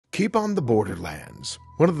Keep on the Borderlands,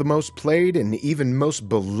 one of the most played and even most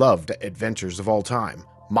beloved adventures of all time.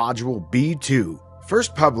 Module B2,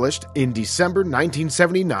 first published in December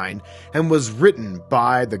 1979 and was written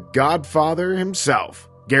by the Godfather himself,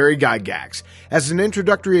 Gary Gygax, as an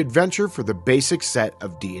introductory adventure for the basic set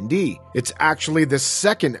of D&D. It's actually the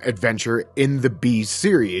second adventure in the B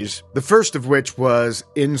series, the first of which was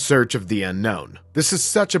In Search of the Unknown. This is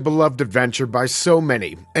such a beloved adventure by so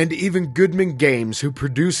many, and even Goodman Games, who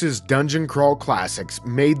produces dungeon crawl classics,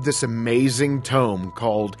 made this amazing tome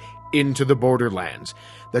called Into the Borderlands,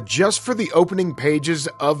 that just for the opening pages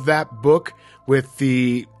of that book, with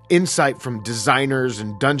the insight from designers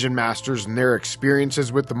and dungeon masters and their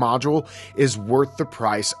experiences with the module, is worth the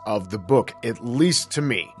price of the book, at least to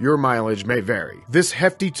me. Your mileage may vary. This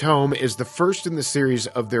hefty tome is the first in the series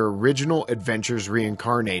of their original adventures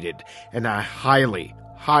reincarnated, and I highly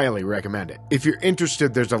recommend it. If you're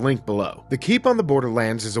interested, there's a link below. The Keep on the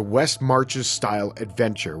Borderlands is a West Marches style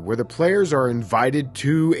adventure where the players are invited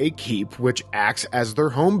to a keep which acts as their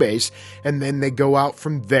home base, and then they go out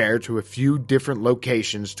from there to a few different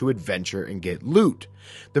locations to adventure and get loot.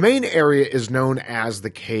 The main area is known as the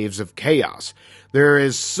Caves of Chaos. There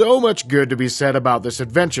is so much good to be said about this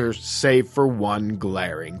adventure, save for one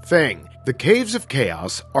glaring thing. The Caves of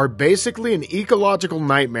Chaos are basically an ecological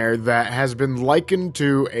nightmare that has been likened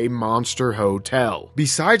to a monster hotel.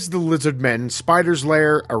 Besides the lizard men, spider's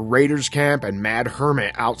lair, a raider's camp, and mad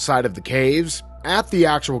hermit outside of the caves, at the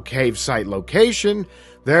actual cave site location,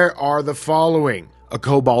 there are the following: a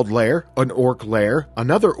kobold lair, an orc lair,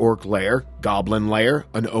 another orc lair, goblin lair,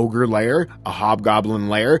 an ogre lair, a hobgoblin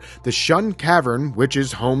lair, the Shun Cavern, which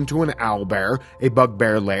is home to an owlbear, a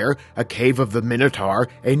bugbear lair, a cave of the Minotaur,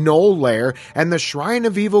 a gnoll lair, and the Shrine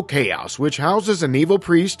of Evil Chaos, which houses an evil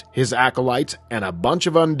priest, his acolytes, and a bunch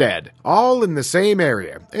of undead, all in the same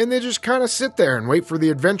area, and they just kind of sit there and wait for the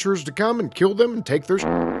adventurers to come and kill them and take their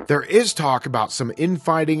There is talk about some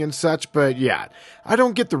infighting and such, but yeah, I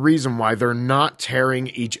don't get the reason why they're not tearing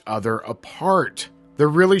each other apart. There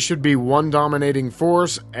really should be one dominating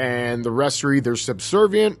force, and the rest are either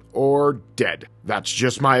subservient or dead. That's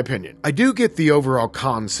just my opinion. I do get the overall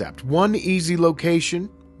concept. One easy location.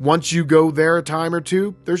 Once you go there a time or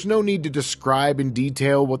two, there's no need to describe in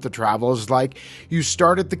detail what the travel is like. You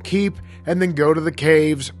start at the keep, and then go to the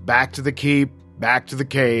caves, back to the keep, back to the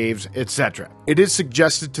caves, etc. It is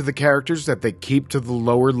suggested to the characters that they keep to the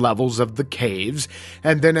lower levels of the caves,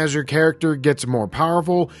 and then as your character gets more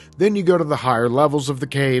powerful, then you go to the higher levels of the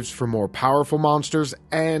caves for more powerful monsters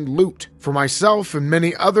and loot. For myself and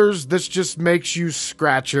many others, this just makes you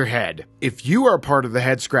scratch your head. If you are part of the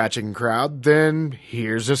head-scratching crowd, then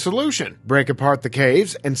here's a solution. Break apart the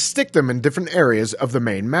caves and stick them in different areas of the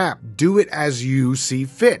main map. Do it as you see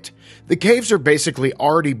fit. The caves are basically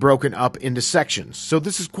already broken up into sections, so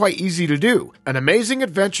this is quite easy to do. An amazing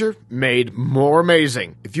adventure made more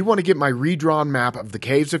amazing. If you want to get my redrawn map of the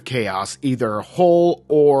Caves of Chaos, either whole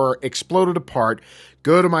or exploded apart,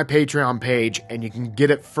 go to my Patreon page and you can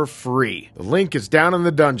get it for free. The link is down in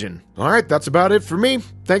the dungeon. Alright, that's about it for me.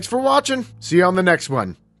 Thanks for watching. See you on the next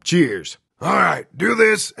one. Cheers. Alright, do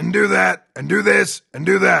this and do that and do this and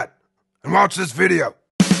do that. And watch this video.